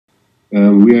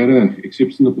We had an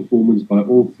exceptional performance by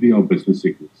all three of our business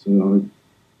segments. So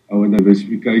our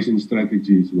diversification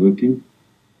strategy is working.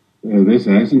 This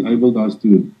has enabled us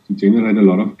to generate a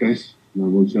lot of cash. And I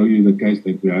will show you the cash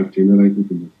that we have generated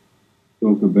and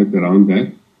talk a bit around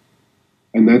that.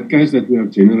 And that cash that we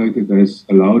have generated has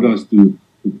allowed us to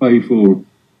pay for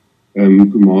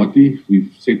Nkumati.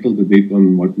 We've settled the debt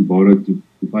on what we borrowed to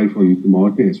pay for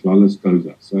Nkumati as well as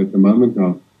Toza. So at the moment,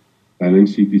 our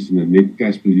balance sheet is in a net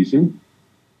cash position.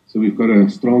 So we've got a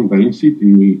strong balance sheet,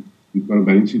 and we've got a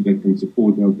balance sheet that can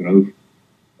support our growth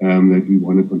that we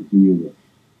want to continue with.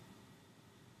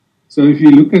 So if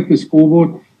you look at the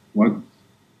scoreboard,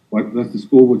 what does the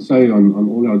scoreboard say on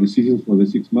all our decisions for the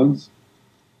 6 months?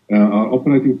 Our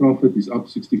operating profit is up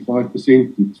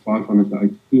 65% to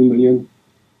 582 million.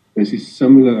 This is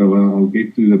similar, well, I'll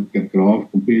get to the graph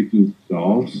compared to the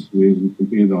halves, where we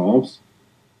compare the halves.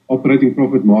 Operating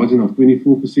profit margin of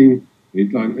 24%.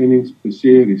 Headline earnings per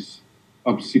share is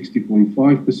up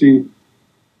 60.5%.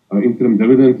 Our interim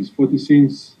dividend is 40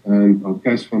 cents, and our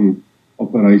cash from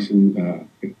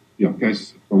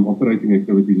cash from operating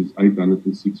activities is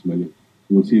 806 million.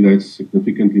 You'll see that's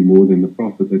significantly more than the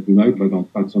profit that we made, but I'll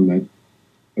touch on that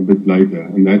a bit later.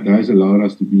 And that has allowed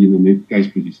us to be in a net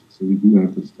cash position. So we do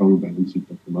have a strong balance sheet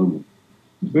at the moment.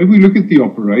 So if we look at the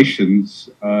operations,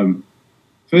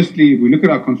 firstly, we look at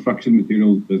our construction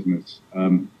materials business.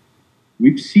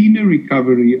 We've seen a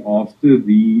recovery after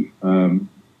the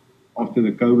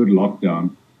COVID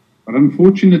lockdown, but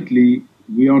unfortunately,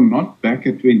 we are not back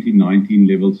at 2019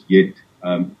 levels yet.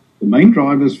 The main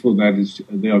drivers for that is,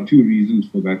 there are two reasons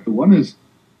for that. The one is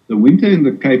the winter in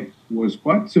the Cape was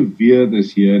quite severe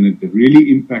this year, and it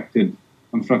really impacted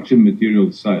construction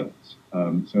material sales.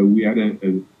 So we had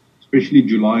especially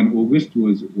July and August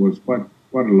was quite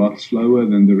a lot slower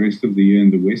than the rest of the year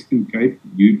in the Western Cape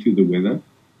due to the weather.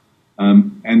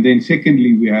 And then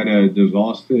secondly, we had a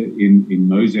disaster in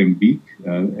Mozambique.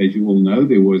 As you all know,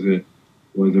 there was a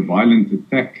violent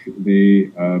attack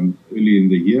there early in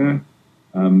the year.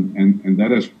 And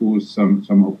that has caused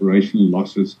some operational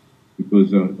losses,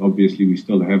 because obviously we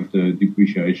still have the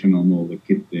depreciation on all the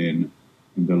kit there and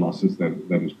the losses that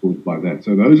is caused by that.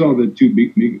 So those are the two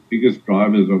biggest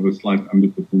drivers of a slight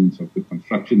underperformance of the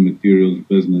construction materials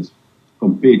business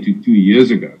compared to 2 years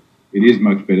ago. It is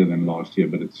much better than last year,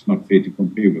 but it's not fair to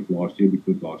compare with last year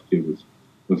because last year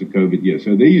was a COVID year.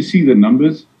 So there you see the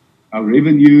numbers. Our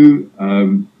revenue,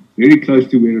 very close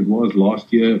to where it was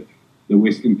last year. The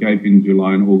Western Cape in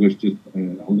July and August just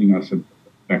holding us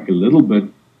back a little bit,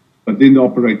 but then the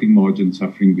operating margin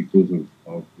suffering because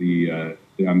of the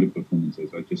underperformance,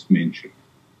 as I just mentioned.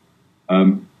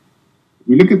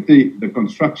 We look at the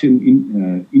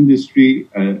construction industry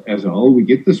as a whole. We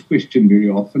get this question very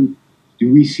often.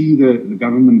 Do we see the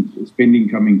government spending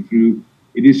coming through?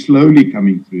 It is slowly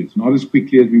coming through. It's not as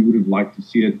quickly as we would have liked to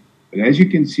see it. But as you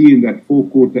can see in that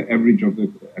 4-quarter average of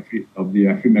the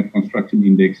Afrimat construction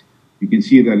index, you can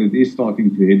see that it is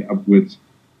starting to head upwards.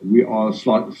 We are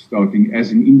starting,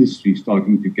 as an industry,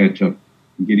 starting to catch up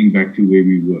and getting back to where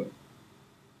we were.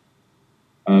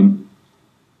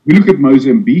 We look at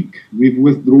Mozambique. We've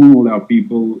withdrawn all our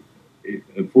people.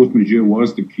 Force majeure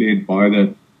was declared by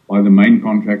the main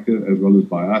contractor as well as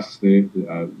by us.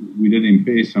 We did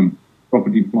impair some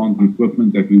property, plant, and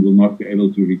equipment that we will not be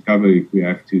able to recover if we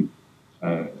have to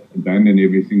abandon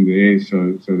everything there.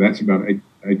 So that's about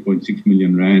 8.6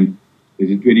 million rand.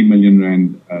 There's a 20 million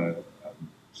rand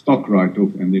stock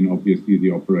write-off, and then obviously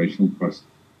the operational costs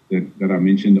that I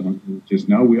mentioned just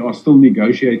now. We are still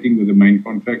negotiating with the main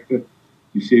contractor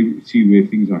to see where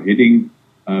things are heading.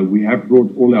 We have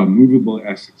brought all our movable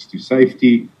assets to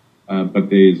safety, but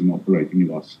there is an operating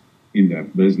loss in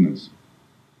that business.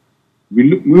 We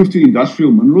move to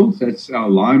industrial minerals. That's our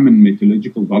lime and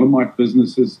metallurgical dolomite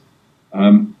businesses.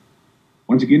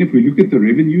 Once again, if we look at the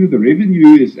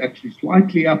revenue is actually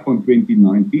slightly up on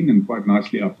 2019 and quite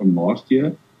nicely up from last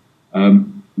year.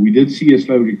 We did see a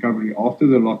slow recovery after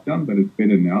the lockdown, but it's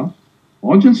better now.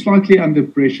 Margin slightly under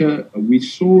pressure. We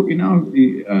saw in our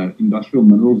industrial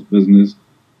minerals business,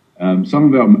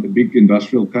 some of our big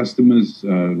industrial customers,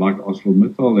 like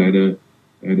ArcelorMittal,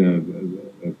 had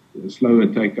a slower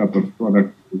take-up of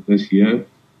product this year.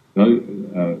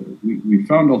 We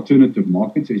found alternative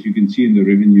markets, as you can see in the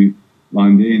revenue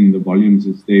line there, and the volumes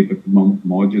is there, but the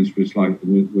margins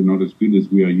were not as good as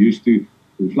we are used to.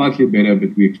 It was slightly better,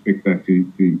 but we expect that to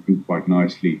improve quite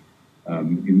nicely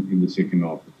in the second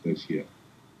half of this year.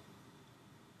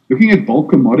 Looking at bulk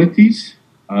commodities,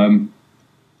 the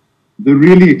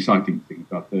really exciting thing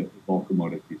about the bulk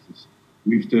commodities is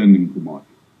we've turned Nkumati.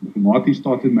 Nkumati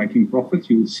started making profits.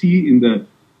 You will see in the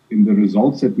in the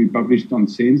results that we published on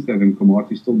SENS that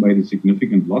Nkomati still made a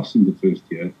significant loss in the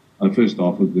first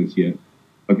half of this year.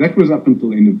 But that was up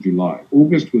until end of July.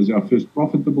 August was our first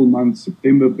profitable month,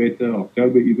 September better,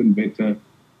 October even better.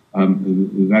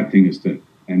 That thing is turned,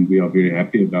 and we are very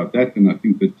happy about that. And I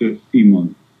think the team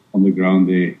on the ground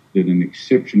there did an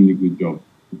exceptionally good job.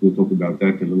 We'll talk about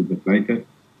that a little bit later.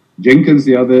 Jenkins,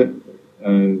 the other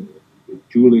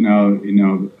jewel in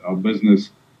our business,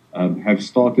 we've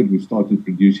started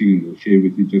producing, and we'll share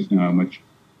with you just now how much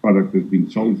product has been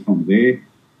sold from there.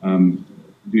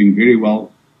 Doing very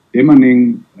well.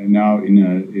 Demaneng now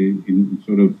in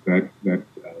sort of that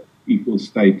equal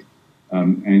state,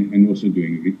 and also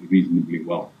doing reasonably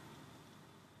well.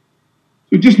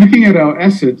 So just looking at our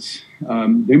assets,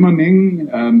 Demaneng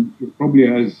probably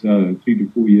has 3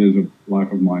 to 4 years of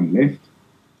life of mine left.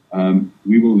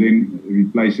 We will then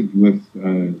replace it with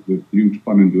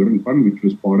Driehoekspan and Doringpan, which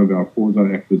was part of our Forza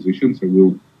acquisition. So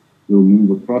we'll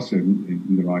move across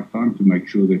in the right time to make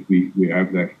sure that we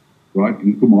have that right.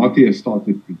 And Nkomati has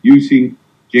started producing,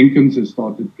 Jenkins has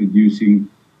started producing,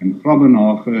 and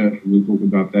Grabbenhage, we'll talk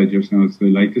about that just now. It's the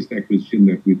latest acquisition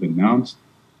that we've announced.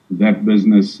 That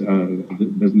the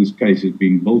business case is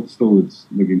being built still. It's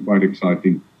looking quite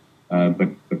exciting, but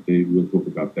we'll talk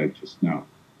about that just now.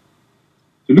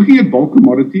 So looking at bulk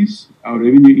commodities, our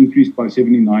revenue increased by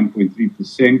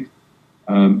 79.3%.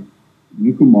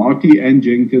 Nkomati and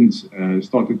Jenkins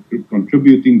started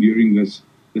contributing during this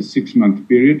 6-month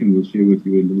period, and we'll share with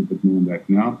you a little bit more on that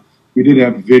now. We did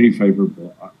have very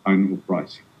favorable iron ore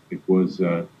pricing. It was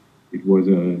a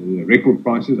record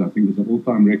prices. I think it was an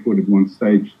all-time record at one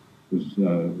stage. It was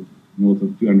north of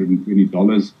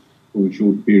 $220 for a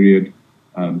short period.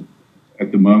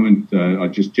 At the moment, I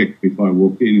just checked before I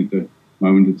walked in. At the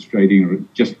moment, it's trading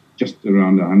just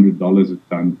around $100 a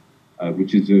ton,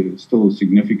 which is still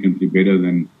significantly better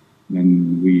than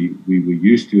we were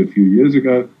used to a few years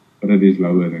ago, but it is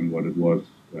lower than what it was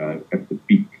at the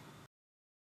peak.